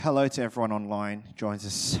Hello to everyone online joins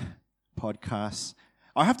this podcast.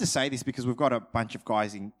 I have to say this because we've got a bunch of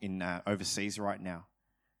guys in overseas right now,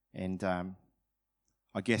 and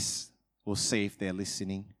I guess we'll see if they're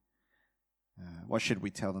listening. What should we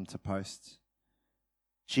tell them to post?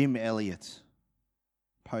 Jim Elliott.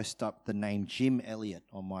 Post up the name Jim Elliott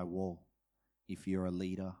on my wall if you're a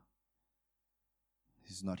leader.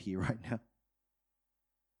 He's not here right now.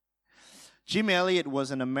 Jim Elliott was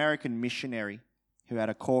an American missionary who had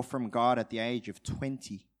a call from God at the age of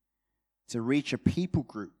 20 to reach a people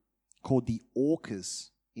group called the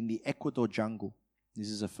Orcas in the Ecuador jungle. This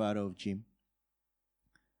is a photo of Jim.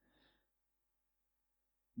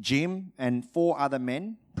 Jim and 4 other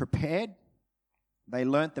men prepared. They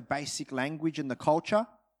learnt the basic language and the culture.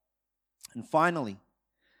 And finally,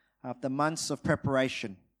 after months of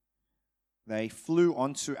preparation, they flew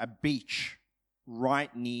onto a beach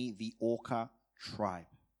right near the Orca tribe.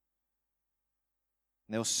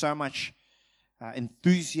 There was so much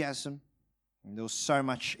enthusiasm and there was so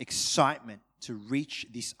much excitement to reach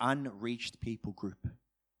this unreached people group.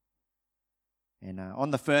 And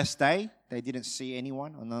on the first day, they didn't see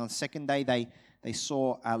anyone. And on the second day, they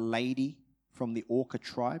saw a lady from the Orca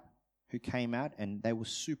tribe who came out, and they were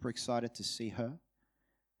super excited to see her.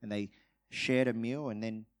 And they shared a meal, and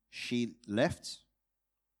then she left.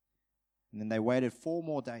 And then they waited 4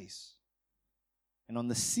 more days. And on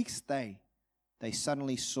the 6th day, they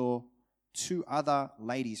suddenly saw 2 other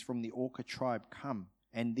ladies from the Orca tribe come.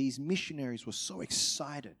 And these missionaries were so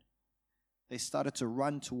excited. They started to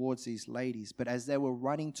run towards these ladies. But as they were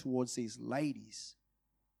running towards these ladies,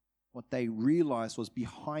 what they realized was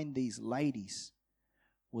behind these ladies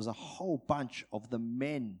was a whole bunch of the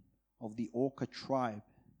men of the Orca tribe.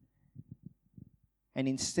 And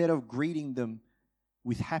instead of greeting them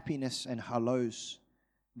with happiness and hellos,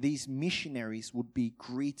 these missionaries would be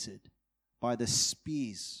greeted by the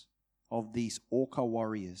spears of these Orca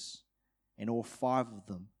warriors, and all 5 of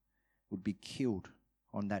them would be killed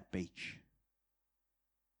on that beach.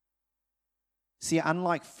 See,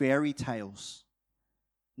 unlike fairy tales,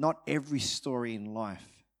 not every story in life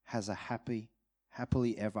has a happily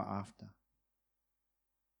ever after.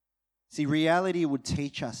 See, reality would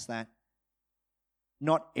teach us that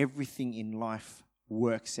not everything in life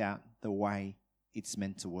works out the way it's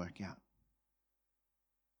meant to work out.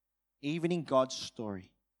 Even in God's story,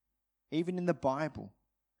 even in the Bible,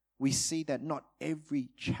 we see that not every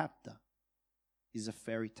chapter is a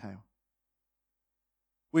fairy tale.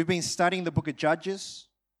 We've been studying the book of Judges,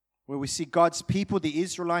 where we see God's people, the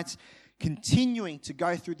Israelites, continuing to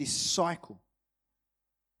go through this cycle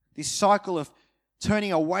of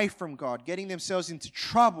turning away from God, getting themselves into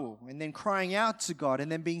trouble, and then crying out to God,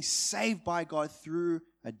 and then being saved by God through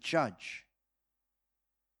a judge.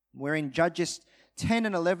 We're in Judges 10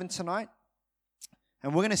 and 11 tonight,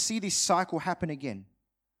 and we're going to see this cycle happen again.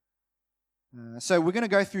 So we're going to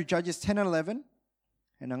go through Judges 10 and 11,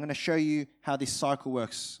 and I'm going to show you how this cycle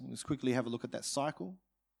works. Let's quickly have a look at that cycle.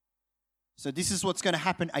 So this is what's going to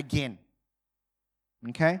happen again.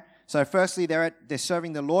 Okay? So firstly, they're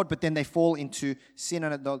serving the Lord, but then they fall into sin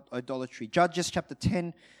and idolatry. Judges chapter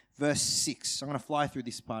 10, verse 6. I'm going to fly through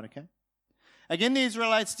this part, okay? Again, the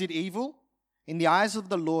Israelites did evil in the eyes of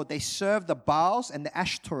the Lord. They served the Baals and the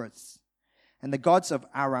Ashtoreths, and the gods of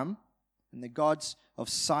Aram, and the gods of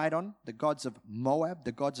Sidon, the gods of Moab,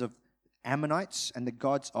 the gods of Ammonites, and the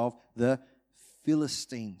gods of the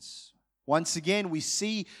Philistines. Once again, we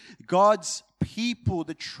see God's people,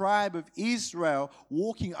 the tribe of Israel,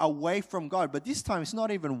 walking away from God. But this time, it's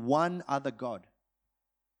not even one other God.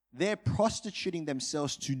 They're prostituting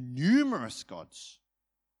themselves to numerous gods.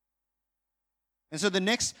 And so the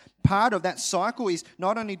next part of that cycle is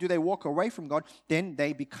not only do they walk away from God, then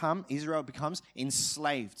Israel becomes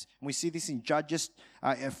enslaved. And we see this in Judges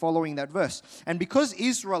following that verse. And because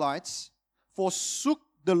Israelites forsook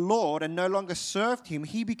the Lord and no longer served him,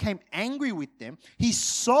 he became angry with them. He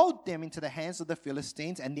sold them into the hands of the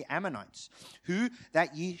Philistines and the Ammonites, who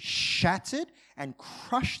that year shattered and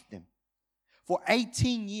crushed them. For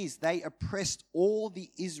 18 years, they oppressed all the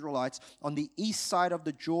Israelites on the east side of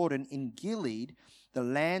the Jordan in Gilead, the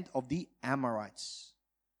land of the Amorites.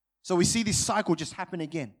 So we see this cycle just happen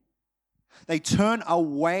again. They turn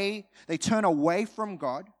away from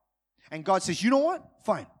God, and God says, you know what?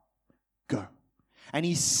 Fine, go. And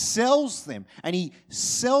he sells them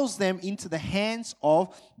into the hands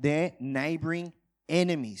of their neighboring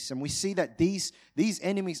enemies. And we see that these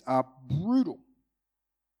enemies are brutal.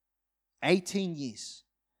 18 years.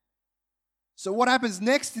 So what happens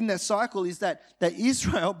next in that cycle is that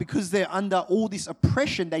Israel, because they're under all this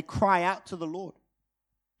oppression, they cry out to the Lord.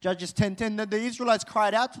 Judges 10:10, that the Israelites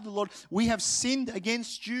cried out to the Lord, "We have sinned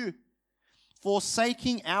against you,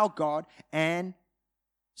 forsaking our God and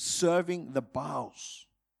serving the Baals."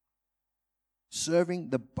 Serving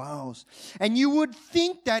the Baals. And you would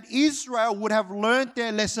think that Israel would have learned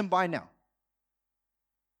their lesson by now.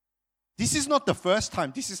 This is not the first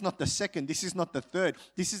time. This is not the second. This is not the third.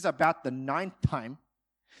 This is about the 9th time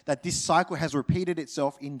that this cycle has repeated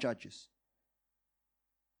itself in Judges.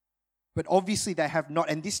 But obviously they have not.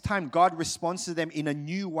 And this time God responds to them in a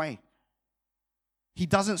new way. He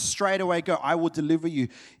doesn't straight away go, "I will deliver you."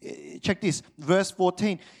 Check this, verse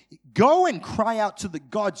 14. "Go and cry out to the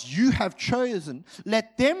gods you have chosen.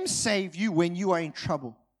 Let them save you when you are in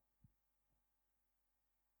trouble."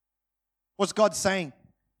 What's God saying?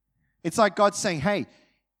 It's like God saying, "Hey,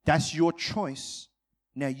 that's your choice.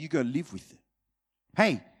 Now you go live with it.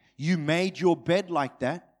 Hey, you made your bed like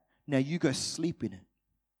that. Now you go sleep in it."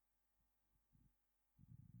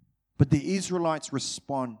 But the Israelites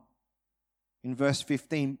respond. In verse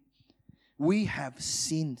 15, "We have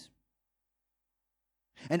sinned."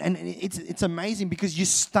 And it's amazing because you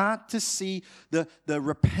start to see the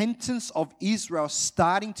repentance of Israel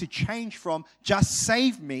starting to change from "just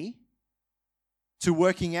save me" to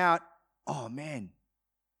working out, "Oh man,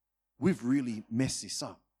 we've really messed this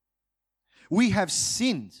up. We have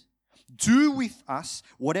sinned. Do with us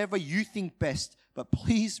whatever you think best, but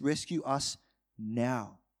please rescue us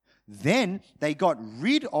now." Then they got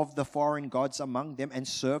rid of the foreign gods among them and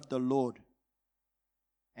served the Lord.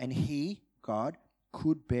 And He, God,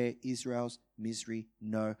 could bear Israel's misery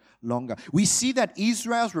no longer. We see that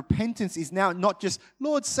Israel's repentance is now not just,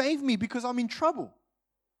 "Lord, save me because I'm in trouble."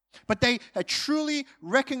 But they truly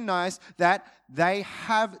recognize that they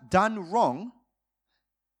have done wrong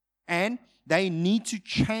and they need to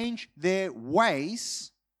change their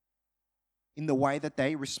ways in the way that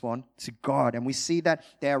they respond to God. And we see that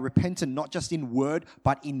they are repentant not just in word,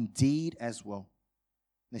 but in deed as well.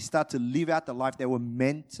 They start to live out the life they were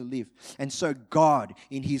meant to live. And so God,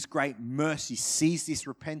 in His great mercy, sees this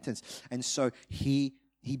repentance. And so He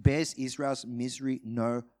bears Israel's misery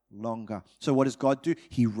no longer. So what does God do?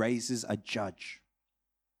 He raises a judge.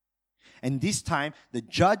 And this time, the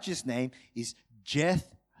judge's name is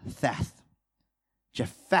Jephthah.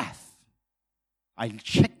 Jephthah. I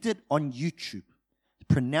checked it on YouTube. The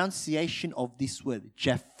pronunciation of this word,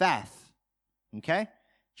 Jephthah. Okay?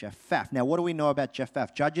 Jephthah. Now, what do we know about Jephthah?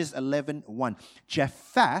 Judges 11:1.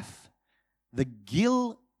 Jephthah, the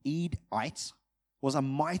Gileadite, was a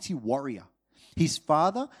mighty warrior. His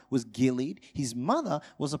father was Gilead. His mother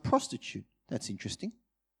was a prostitute. That's interesting.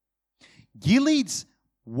 Gilead's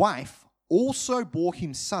wife also bore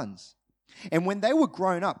him sons. And when they were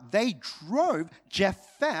grown up, they drove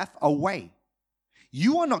Jephthah away.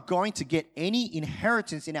 "You are not going to get any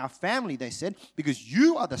inheritance in our family," they said, "because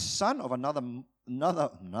you are the son of another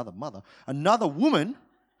woman."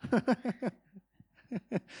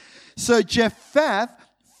 So Jephthah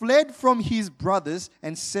fled from his brothers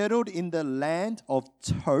and settled in the land of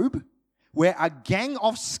Tob, where a gang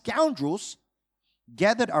of scoundrels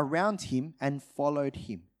gathered around him and followed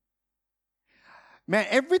him. Man,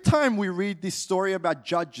 every time we read this story about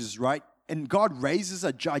judges, right, and God raises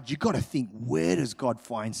a judge, you got to think, where does God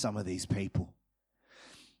find some of these people?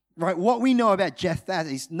 Right, what we know about Jephthah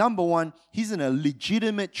is, number one, he's a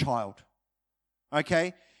legitimate child.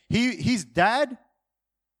 Okay? His dad,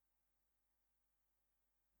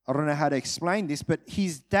 I don't know how to explain this, but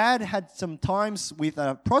his dad had some times with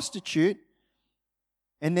a prostitute,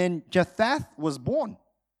 and then Jephthah was born.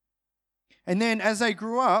 And then as they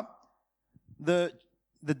grew up, the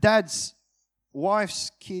dad's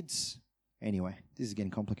wife's kids, anyway, this is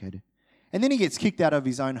getting complicated. And then he gets kicked out of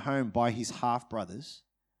his own home by his half-brothers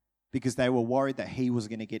because they were worried that he was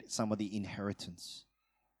going to get some of the inheritance.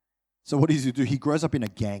 So what does he do? He grows up in a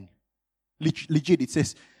gang. Legit, it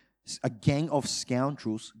says a gang of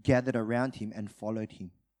scoundrels gathered around him and followed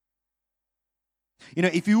him. You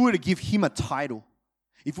know, if you were to give him a title,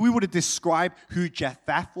 if we were to describe who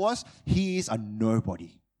Jephthah was, he is a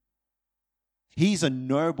nobody. He's a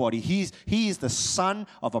nobody. He is the son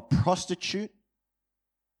of a prostitute.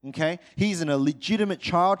 Okay? He's an illegitimate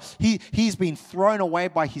child. He's been thrown away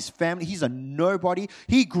by his family. He's a nobody.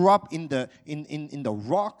 He grew up in the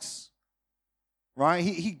rocks. Right?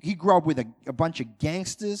 He grew up with a bunch of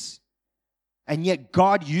gangsters. And yet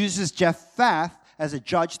God uses Jephthah as a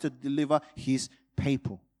judge to deliver his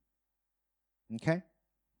people. Okay?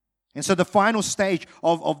 And so the final stage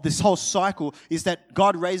of this whole cycle is that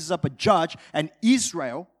God raises up a judge and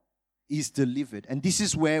Israel is delivered. And this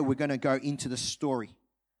is where we're going to go into the story.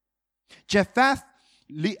 Jephthah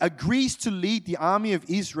agrees to lead the army of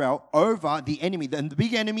Israel over the enemy. And the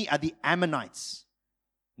big enemy are the Ammonites.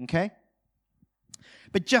 Okay?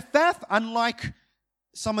 But Jephthah, unlike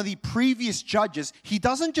some of the previous judges, he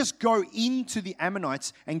doesn't just go into the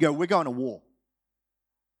Ammonites and go, we're going to war.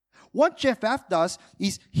 What Jephthah does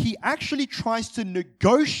is he actually tries to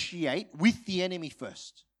negotiate with the enemy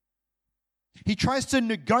first. He tries to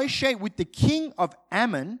negotiate with the king of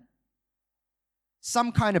Ammon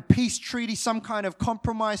some kind of peace treaty, some kind of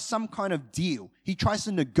compromise, some kind of deal. He tries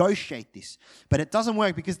to negotiate this. But it doesn't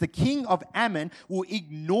work because the king of Ammon will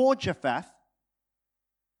ignore Jephthah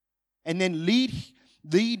and then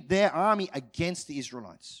lead their army against the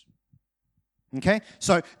Israelites. Okay?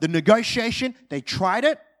 So the negotiation, they tried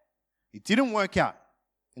it. It didn't work out.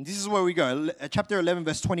 And this is where we go. Chapter 11,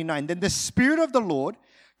 verse 29. Then the Spirit of the Lord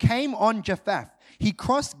came on Jephthah. He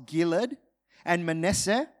crossed Gilead and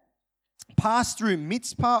Manasseh, passed through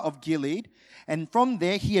Mizpah of Gilead, and from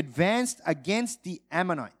there he advanced against the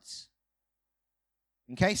Ammonites.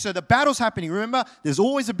 Okay, so the battle's happening. Remember, there's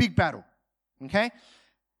always a big battle. Okay?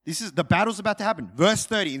 The battle's about to happen. Verse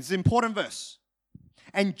 30, it's an important verse.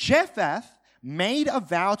 And Jephthah made a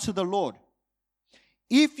vow to the Lord.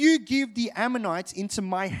 If you give the Ammonites into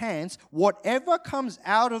my hands, whatever comes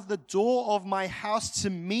out of the door of my house to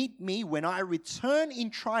meet me when I return in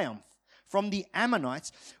triumph from the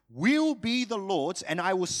Ammonites will be the Lord's, and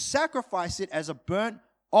I will sacrifice it as a burnt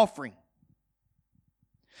offering.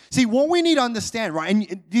 See, what we need to understand, right,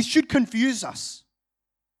 and this should confuse us,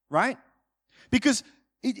 right? Because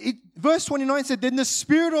verse 29 said, then the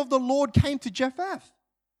Spirit of the Lord came to Jephthah.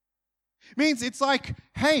 Means it's like,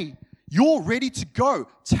 hey, you're ready to go.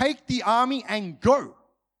 Take the army and go.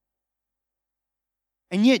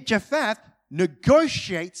 And yet Jephthah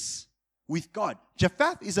negotiates with God.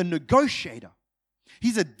 Jephthah is a negotiator.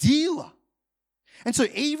 He's a dealer. And so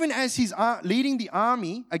even as he's leading the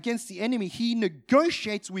army against the enemy, he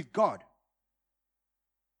negotiates with God.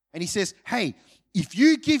 And he says, hey, if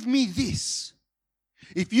you give me this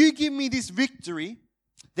victory,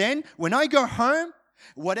 then when I go home,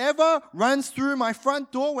 whatever runs through my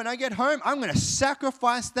front door when I get home, I'm going to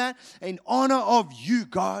sacrifice that in honor of you,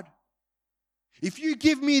 God. If you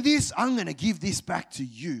give me this, I'm going to give this back to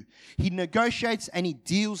you. He negotiates and he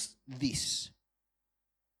deals this.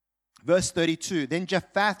 Verse 32, then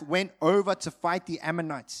Jephthah went over to fight the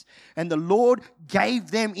Ammonites, and the Lord gave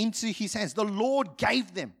them into his hands. The Lord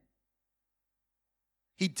gave them.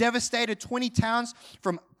 He devastated 20 towns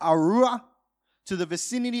from Aroer to the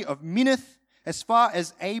vicinity of Minnith, as far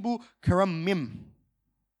as Abel Keramim.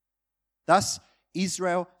 Thus,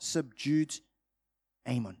 Israel subdued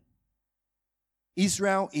Ammon.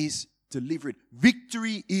 Israel is delivered.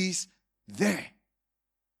 Victory is there.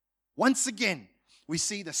 Once again, we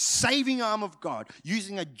see the saving arm of God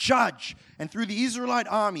using a judge and through the Israelite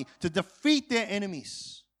army to defeat their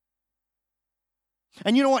enemies.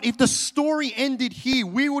 And you know what? If the story ended here,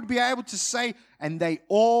 we would be able to say, and they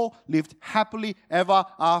all lived happily ever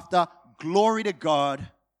after. Glory to God.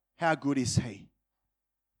 How good is He?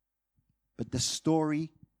 But the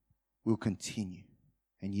story will continue,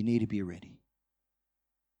 and you need to be ready.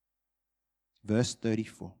 Verse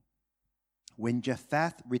 34. When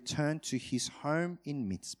Jephthah returned to his home in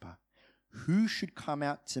Mizpah, who should come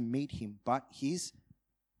out to meet him but his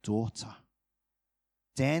daughter,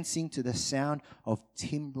 dancing to the sound of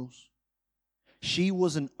timbrels? She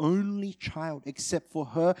was an only child. Except for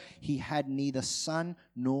her, he had neither son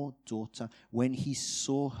nor daughter. When he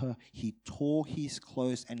saw her, he tore his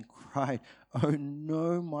clothes and cried, "Oh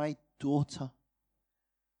no, my daughter.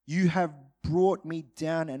 You have brought me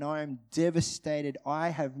down and I am devastated. I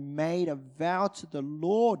have made a vow to the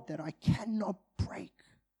Lord that I cannot break."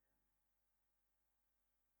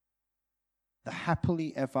 The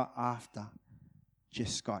happily ever after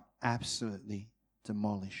just got absolutely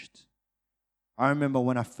demolished. I remember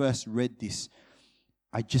when I first read this,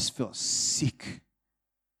 I just felt sick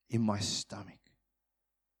in my stomach.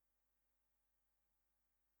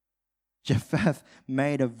 Jephthah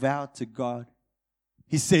made a vow to God.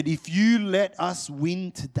 He said, if you let us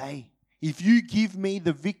win today, if you give me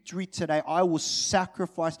the victory today, I will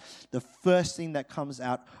sacrifice the first thing that comes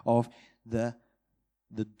out of the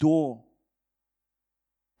door.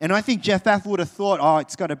 And I think Jephthah would have thought, oh,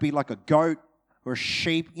 it's got to be like a goat or a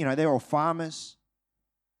sheep. You know, they're all farmers.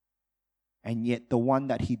 And yet the one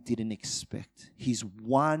that he didn't expect, his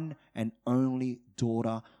one and only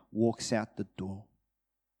daughter, walks out the door.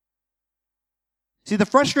 See, the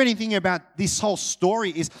frustrating thing about this whole story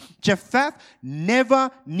is Jephthah never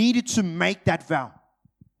needed to make that vow.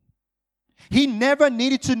 He never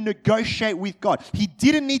needed to negotiate with God. He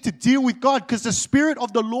didn't need to deal with God because the Spirit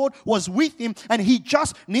of the Lord was with him, and he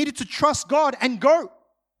just needed to trust God and go.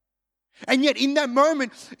 And yet in that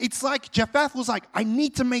moment, it's like Jephthah was like, I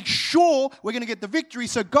need to make sure we're going to get the victory.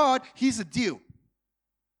 So God, here's the deal.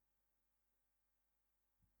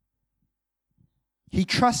 He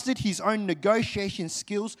trusted his own negotiation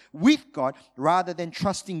skills with God rather than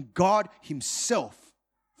trusting God himself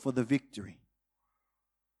for the victory.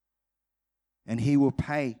 And he will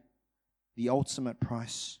pay the ultimate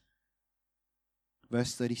price.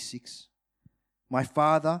 Verse 36. My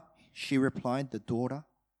father, she replied, the daughter,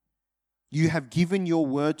 you have given your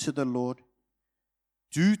word to the Lord.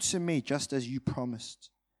 Do to me just as you promised.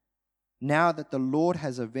 Now that the Lord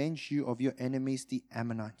has avenged you of your enemies, the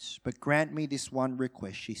Ammonites. But grant me this one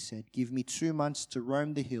request, she said. Give me 2 months to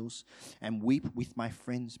roam the hills and weep with my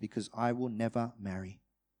friends, because I will never marry.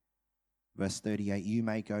 Verse 38, you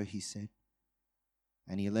may go, he said.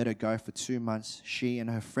 And he let her go for 2 months. She and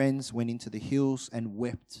her friends went into the hills and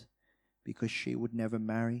wept because she would never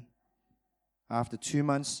marry. After 2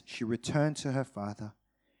 months, she returned to her father,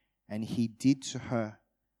 and he did to her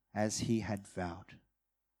as he had vowed.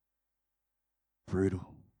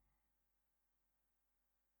 Brutal.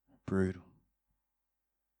 Brutal.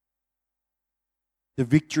 The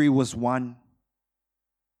victory was won.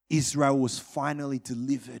 Israel was finally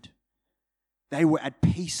delivered. They were at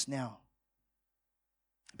peace now.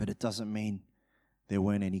 But it doesn't mean there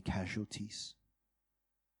weren't any casualties.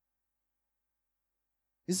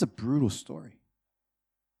 This is a brutal story.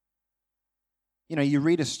 You know, you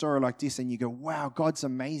read a story like this and you go, wow, God's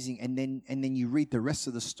amazing. And then you read the rest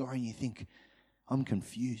of the story and you think, I'm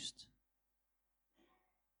confused.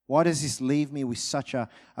 Why does this leave me with such a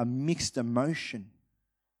mixed emotion?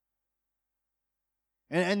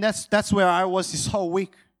 And that's where I was this whole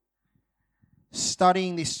week,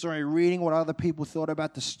 studying this story, reading what other people thought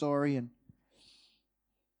about the story. And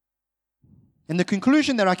the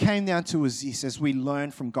conclusion that I came down to was this, as we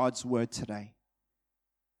learn from God's word today,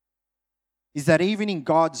 is that even in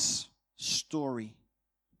God's story,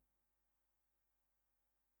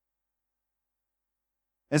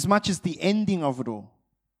 as much as the ending of it all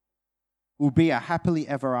will be a happily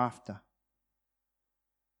ever after,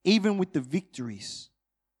 even with the victories,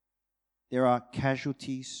 there are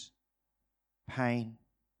casualties, pain,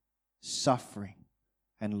 suffering,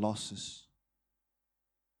 and losses.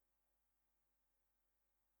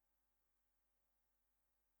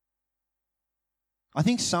 I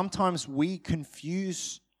think sometimes we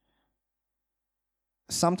confuse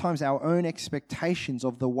our own expectations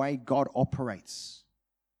of the way God operates.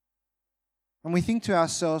 And we think to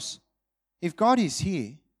ourselves, if God is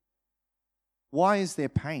here, why is there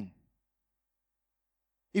pain?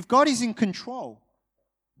 If God is in control,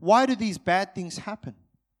 why do these bad things happen?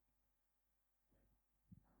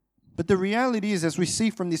 But the reality is, as we see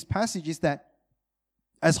from this passage, is that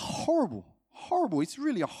as horrible, it's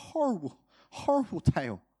really a horrible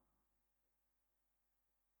tale.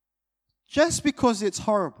 Just because it's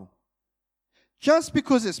horrible, just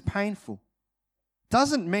because it's painful,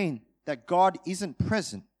 doesn't mean that God isn't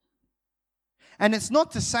present. And it's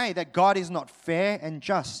not to say that God is not fair and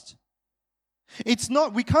just.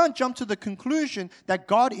 We can't jump to the conclusion that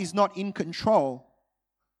God is not in control.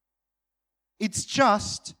 It's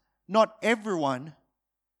just not everyone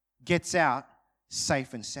gets out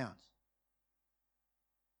safe and sound.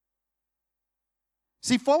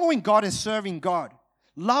 See, following God and serving God,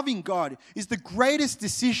 loving God, is the greatest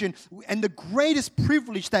decision and the greatest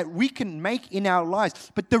privilege that we can make in our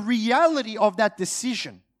lives. But the reality of that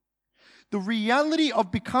decision, the reality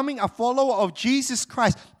of becoming a follower of Jesus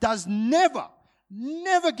Christ, does never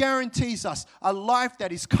guarantees us a life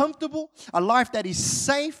that is comfortable, a life that is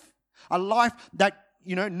safe, a life that,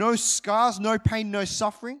 no scars, no pain, no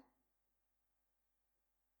suffering.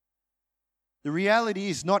 The reality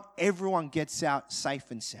is not everyone gets out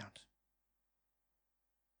safe and sound.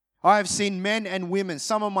 I have seen men and women,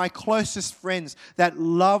 some of my closest friends that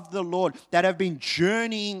love the Lord, that have been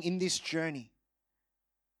journeying in this journey.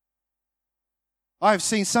 I have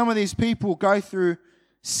seen some of these people go through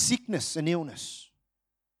sickness and illness,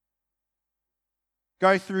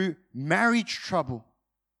 go through marriage trouble,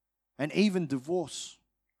 and even divorce.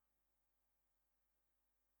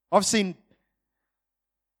 I've seen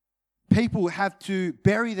people have to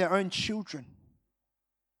bury their own children,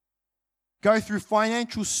 go through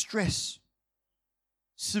financial stress,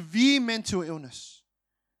 severe mental illness,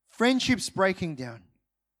 friendships breaking down,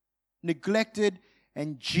 neglected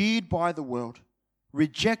and jeered by the world,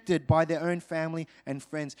 rejected by their own family and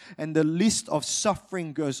friends. And the list of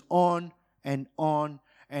suffering goes on and on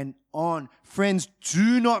and on. Friends,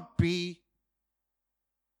 do not be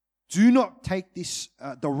Do not take this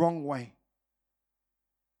the wrong way.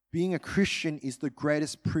 Being a Christian is the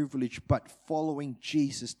greatest privilege, but following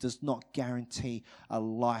Jesus does not guarantee a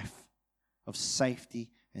life of safety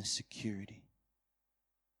and security.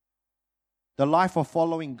 The life of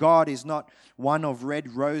following God is not one of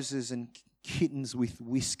red roses and kittens with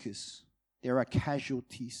whiskers. There are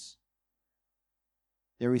casualties.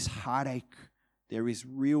 There is heartache. There is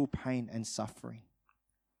real pain and suffering.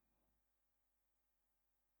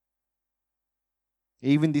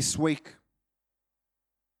 Even this week,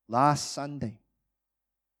 last Sunday,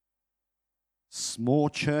 small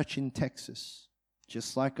church in Texas,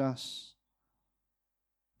 just like us.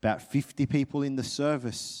 About 50 people in the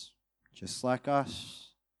service, just like us.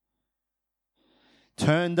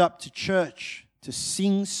 Turned up to church to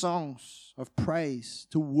sing songs of praise,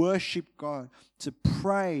 to worship God, to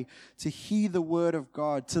pray, to hear the word of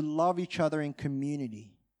God, to love each other in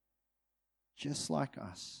community. Just like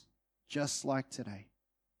us, just like today.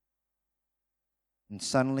 And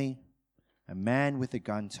suddenly, a man with a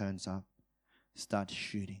gun turns up, starts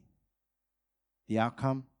shooting. The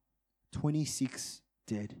outcome, 26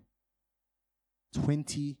 dead,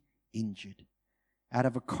 20 injured, out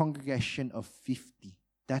of a congregation of 50.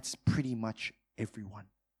 That's pretty much everyone.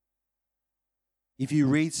 If you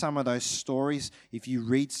read some of those stories, if you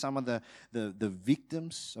read some of the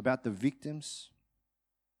victims, about the victims,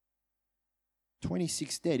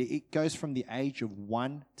 26 dead. It goes from the age of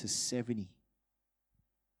 1 to 70.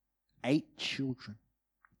 8 children.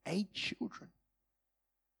 8 children.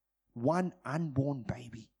 1 unborn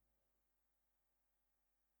baby.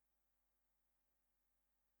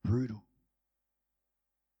 Brutal.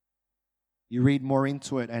 You read more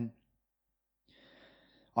into it, and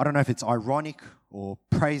I don't know if it's ironic or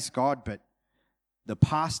praise God, but the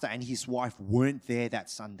pastor and his wife weren't there that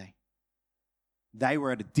Sunday. They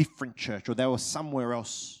were at a different church, or they were somewhere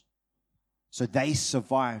else. So they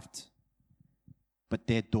survived, but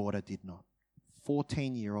their daughter did not.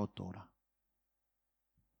 14-year-old daughter.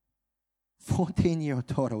 14-year-old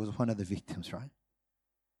daughter was one of the victims, right?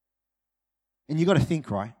 And you got to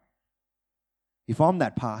think, right? If I'm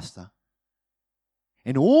that pastor,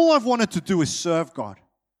 and all I've wanted to do is serve God,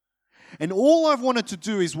 and all I've wanted to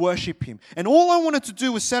do is worship Him, and all I wanted to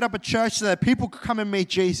do was set up a church so that people could come and meet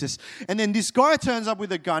Jesus, and then this guy turns up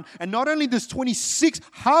with a gun, and not only does 26,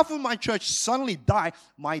 half of my church suddenly die,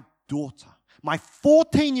 my daughter, my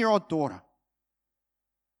 14-year-old daughter,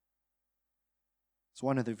 it's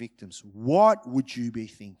one of the victims. What would you be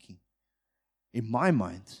thinking? In my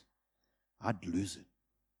mind, I'd lose it.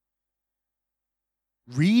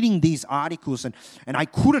 Reading these articles, and I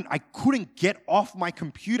couldn't get off my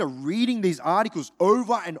computer reading these articles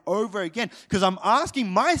over and over again, because I'm asking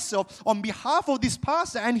myself on behalf of this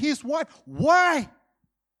pastor and his wife, why?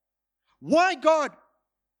 Why, God?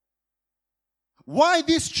 Why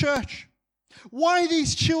this church? Why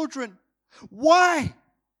these children? Why?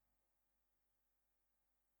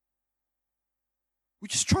 We're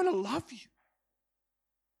just trying to love you.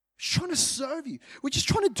 We're trying to serve you. We're just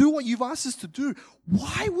trying to do what you've asked us to do.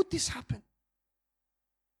 Why would this happen?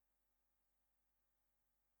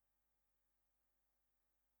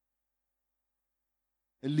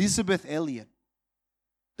 Elizabeth Elliot,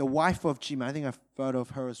 the wife of Jim, I think I've heard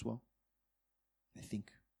of her as well. I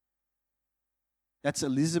think. That's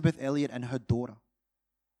Elizabeth Elliot and her daughter.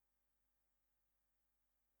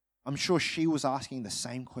 I'm sure she was asking the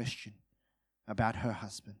same question about her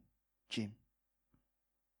husband, Jim.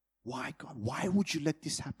 Why, God? Why would you let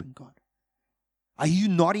this happen, God? Are you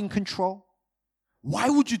not in control? Why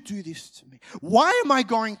would you do this to me? Why am I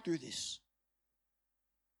going through this?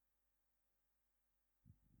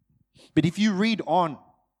 But if you read on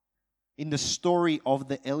in the story of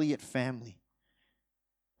the Elliot family,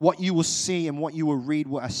 what you will see and what you will read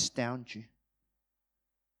will astound you.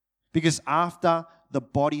 Because after the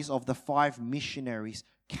bodies of the 5 missionaries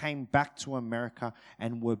came back to America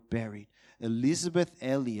and were buried, Elizabeth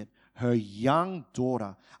Elliot, her young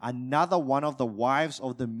daughter, another one of the wives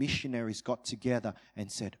of the missionaries, got together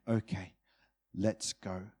and said, okay, let's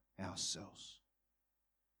go ourselves.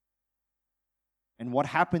 And what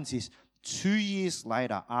happens is, 2 years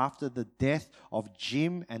later, after the death of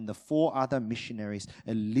Jim and the 4 other missionaries,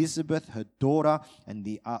 Elizabeth, her daughter, and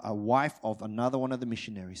the wife of another one of the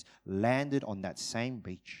missionaries landed on that same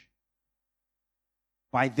beach.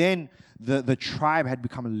 By then, the tribe had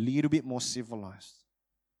become a little bit more civilized.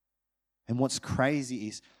 And what's crazy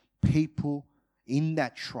is people in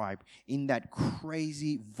that tribe, in that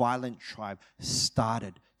crazy, violent tribe,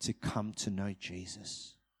 started to come to know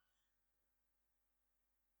Jesus.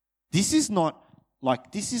 This is not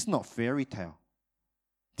fairy tale.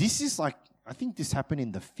 This is like I think this happened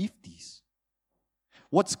in the 50s.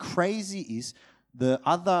 What's crazy is the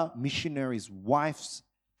other missionaries' wives'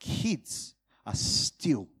 kids are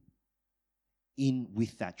still in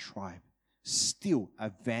with that tribe, still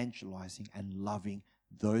evangelizing and loving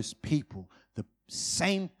those people, the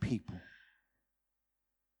same people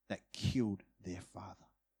that killed their father.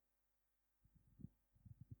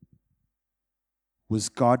 Was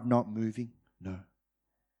God not moving? No.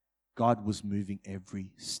 God was moving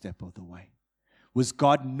every step of the way. Was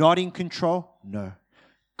God not in control? No.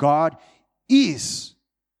 God is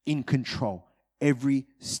in control every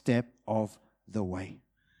step of the way.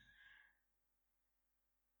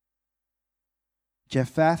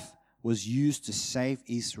 Jephthah was used to save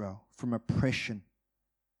Israel from oppression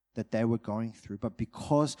that they were going through. But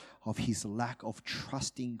because of his lack of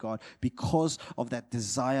trust in God, because of that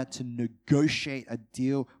desire to negotiate a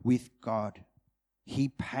deal with God, he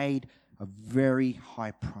paid a very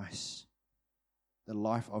high price. The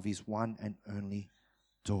life of his one and only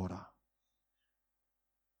daughter.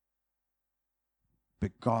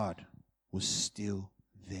 But God was still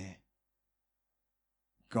there.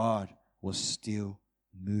 God was still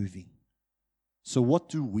moving. So what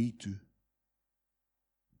do we do?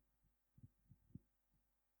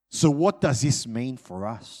 So what does this mean for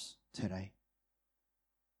us today?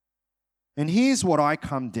 And here's what I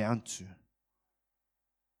come down to.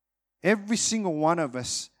 Every single one of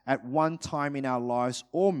us at one time in our lives,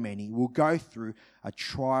 or many, will go through a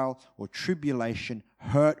trial or tribulation,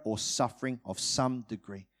 hurt or suffering of some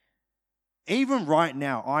degree. Even right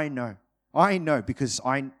now, I know because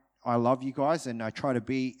I love you guys and I try to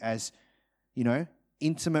be as,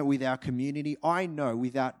 intimate with our community. I know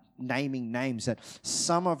without naming names that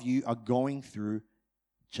some of you are going through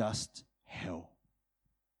just hell.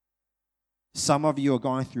 Some of you are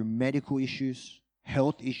going through medical issues,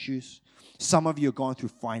 health issues. Some of you are going through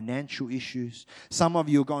financial issues. Some of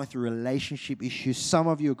you are going through relationship issues. Some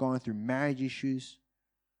of you are going through marriage issues.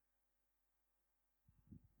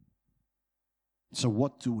 So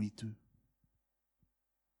what do we do?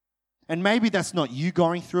 And maybe that's not you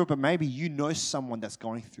going through it, but maybe you know someone that's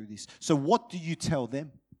going through this. So what do you tell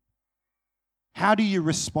them? How do you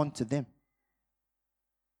respond to them?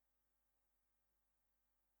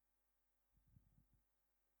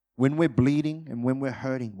 When we're bleeding and when we're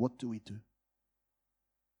hurting, what do we do?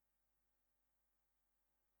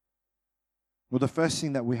 Well, the first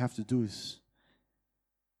thing that we have to do is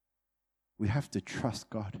we have to trust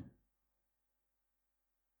God.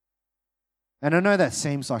 And I know that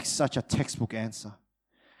seems like such a textbook answer.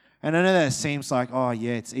 And I know that it seems like, oh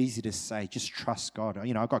yeah, it's easy to say, just trust God.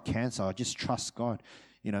 I got cancer, I just trust God.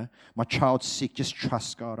 My child's sick, just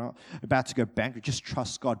trust God. I'm about to go bankrupt, just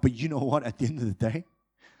trust God. But you know what? At the end of the day,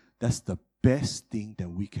 that's the best thing that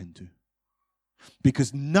we can do.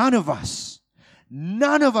 Because none of us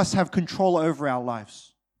have control over our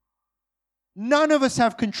lives. None of us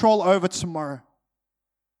have control over tomorrow.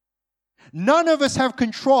 None of us have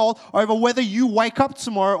control over whether you wake up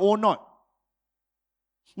tomorrow or not.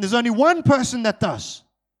 There's only one person that does,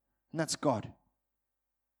 and that's God.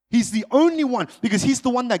 He's the only one, because He's the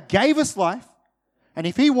one that gave us life, and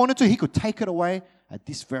if He wanted to, He could take it away at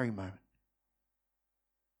this very moment.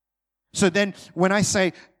 So then, when I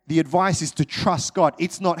say the advice is to trust God,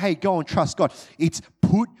 it's not, hey, go and trust God. It's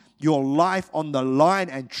put your life on the line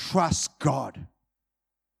and trust God.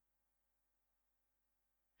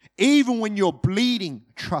 Even when you're bleeding,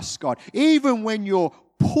 trust God. Even when you're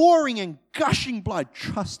pouring and gushing blood,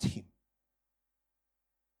 trust Him.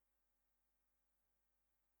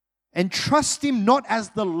 And trust Him not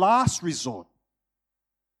as the last resort.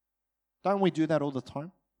 Don't we do that all the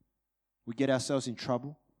time? We get ourselves in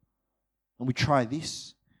trouble and we try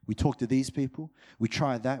this. We talk to these people. We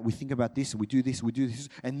try that. We think about this and we do this.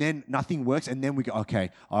 And then nothing works. And then we go,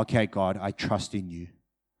 okay, God, I trust in you.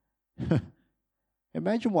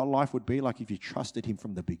 Imagine what life would be like if you trusted Him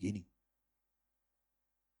from the beginning.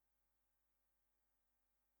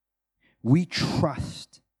 We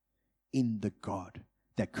trust in the God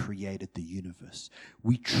that created the universe.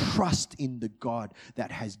 We trust in the God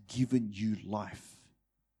that has given you life.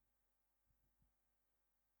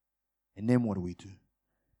 And then what do?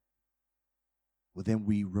 Well, then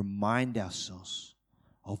we remind ourselves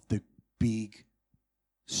of the big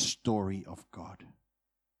story of God.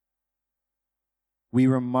 We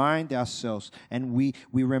remind ourselves and we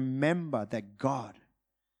remember that God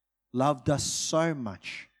loved us so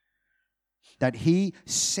much that He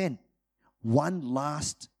sent one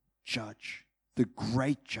last judge, the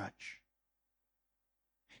great judge.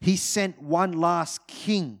 He sent one last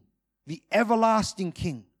king, the everlasting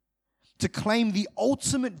king, to claim the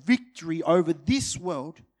ultimate victory over this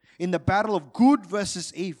world in the battle of good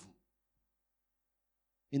versus evil,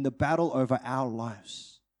 in the battle over our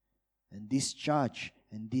lives. And this judge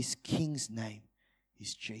and this king's name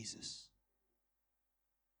is Jesus.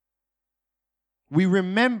 We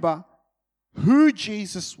remember who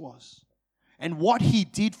Jesus was and what he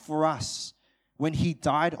did for us when he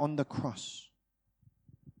died on the cross.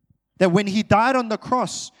 That when he died on the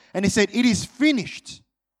cross and he said, "It is finished,"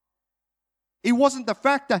 it wasn't the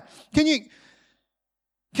fact that,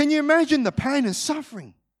 can you imagine the pain and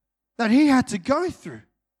suffering that he had to go through?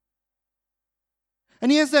 And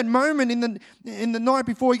he has that moment in the night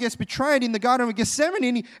before he gets betrayed in the Garden of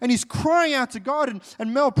Gethsemane, and he's crying out to God.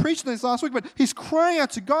 And Mel preached on this last week, but he's crying out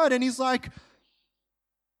to God, and he's like,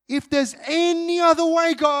 "If there's any other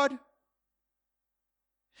way, God,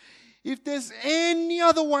 if there's any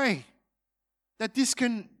other way that this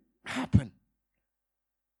can happen,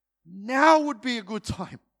 now would be a good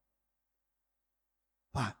time.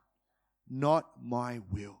 But not my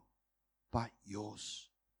will, but yours."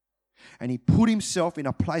 And he put himself in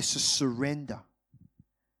a place of surrender.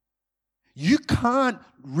 You can't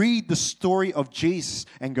read the story of Jesus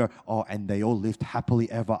and go, "Oh, and they all lived happily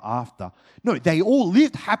ever after." No, they all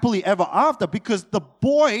lived happily ever after because the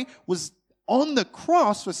boy was on the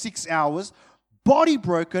cross for 6 hours, body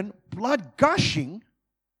broken, blood gushing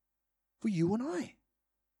for you and I.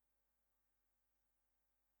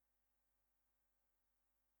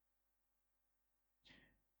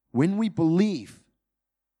 When we believe,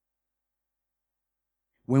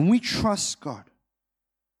 when we trust God,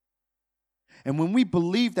 and when we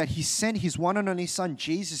believe that he sent his one and only son,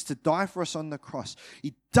 Jesus, to die for us on the cross,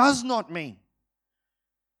 it does not mean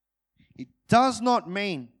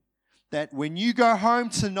that when you go home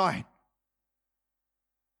tonight,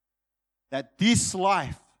 that this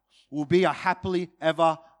life will be a happily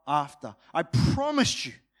ever after. I promise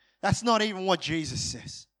you, that's not even what Jesus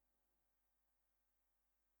says.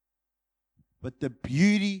 But the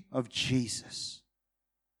beauty of Jesus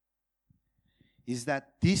is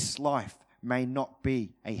that this life may not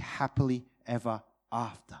be a happily ever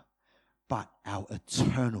after, but our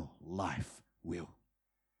eternal life will.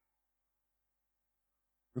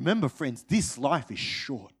 Remember, friends, this life is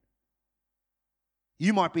short.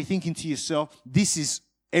 You might be thinking to yourself, this is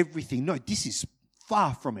everything. No, this is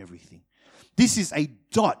far from everything. This is a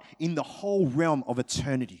dot in the whole realm of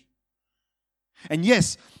eternity. And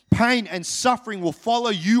yes, pain and suffering will follow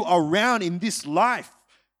you around in this life.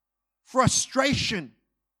 Frustration,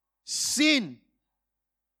 sin.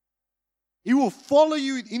 It will follow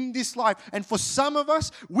you in this life. And for some of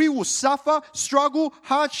us, we will suffer, struggle,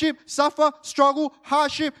 hardship, suffer, struggle,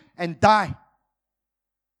 hardship, and die.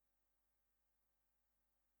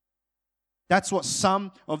 That's what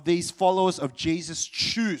some of these followers of Jesus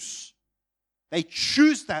choose. They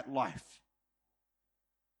choose that life.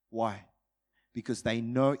 Why? Because they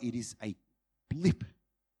know it is a blip.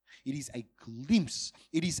 It is a glimpse.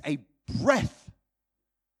 It is a breath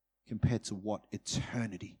compared to what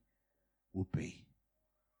eternity will be.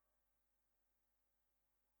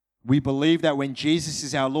 We believe that when Jesus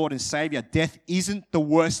is our Lord and Savior, death isn't the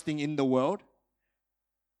worst thing in the world.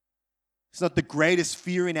 It's not the greatest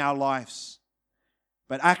fear in our lives,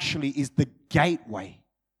 but actually is the gateway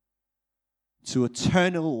to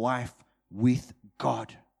eternal life with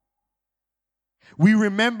God. We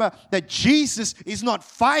remember that Jesus is not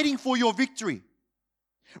fighting for your victory.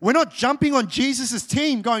 We're not jumping on Jesus'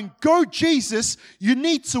 team going, "Go Jesus, you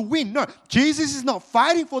need to win." No, Jesus is not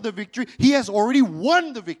fighting for the victory. He has already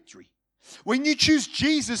won the victory. When you choose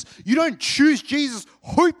Jesus, you don't choose Jesus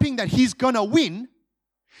hoping that he's going to win.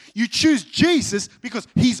 You choose Jesus because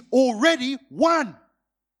he's already won.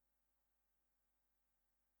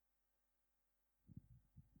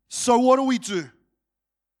 So what do?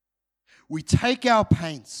 We take our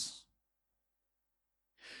pains.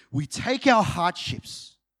 We take our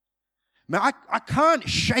hardships. Man, I can't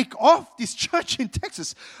shake off this church in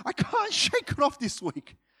Texas. I can't shake it off this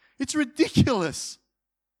week. It's ridiculous.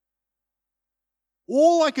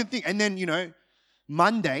 All I can think, and then,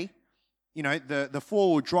 Monday, the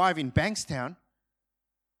four-wheel drive in Bankstown,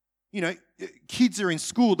 kids are in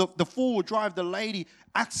school. The four-wheel drive, the lady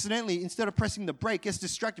accidentally, instead of pressing the brake, gets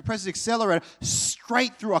distracted, presses the accelerator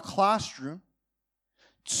straight through a classroom.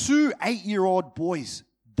 2 8-year-old boys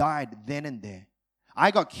died then and there. I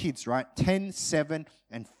got kids, right? 10, 7,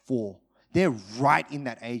 and 4. They're right in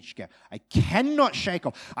that age gap. I cannot shake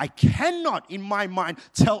off. I cannot, in my mind,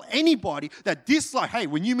 tell anybody that this life, hey,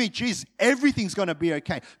 when you meet Jesus, everything's going to be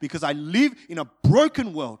okay. Because I live in a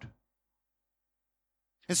broken world.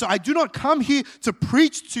 And so I do not come here to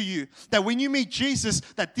preach to you that when you meet Jesus,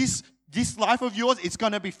 that this this life of yours, it's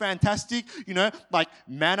going to be fantastic. Like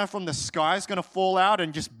manna from the sky is going to fall out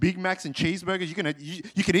and just Big Macs and cheeseburgers.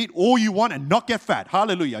 You can eat all you want and not get fat.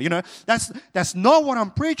 Hallelujah. That's not what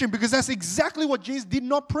I'm preaching, because that's exactly what Jesus did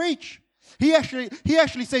not preach. He actually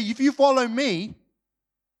said, if you follow me,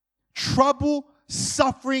 trouble,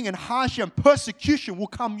 suffering, and hardship and persecution will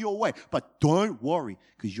come your way. But don't worry,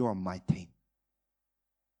 because you're on my team.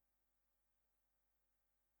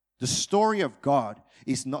 The story of God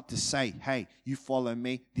is not to say, hey, you follow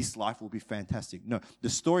me, this life will be fantastic. No, the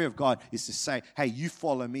story of God is to say, hey, you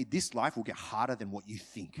follow me, this life will get harder than what you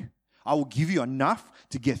think. I will give you enough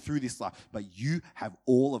to get through this life, but you have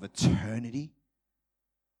all of eternity.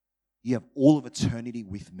 You have all of eternity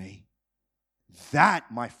with me.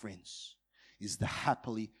 That, my friends, is the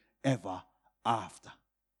happily ever after.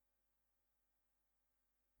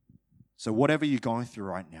 So whatever you're going through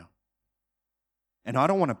right now, and I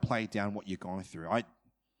don't want to play down what you're going through.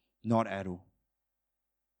 Not at all.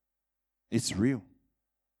 It's real.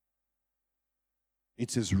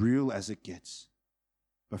 It's as real as it gets.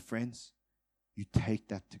 But friends, you take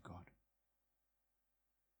that to God.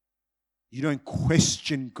 You don't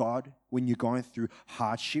question God when you're going through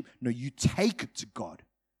hardship. No, you take it to God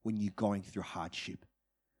when you're going through hardship.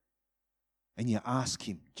 And you ask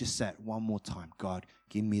Him, just that one more time, God,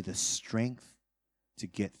 give me the strength to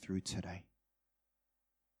get through today.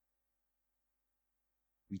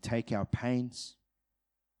 We take our pains,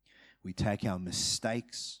 we take our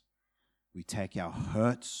mistakes, we take our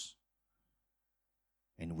hurts,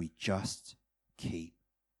 and we just keep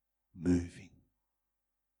moving.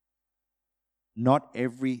 Not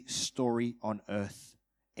every story on earth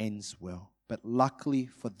ends well, but luckily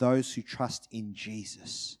for those who trust in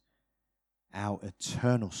Jesus, our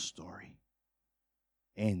eternal story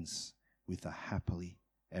ends with a happily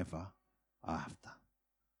ever after.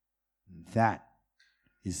 That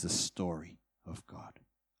is the story of God.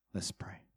 Let's pray.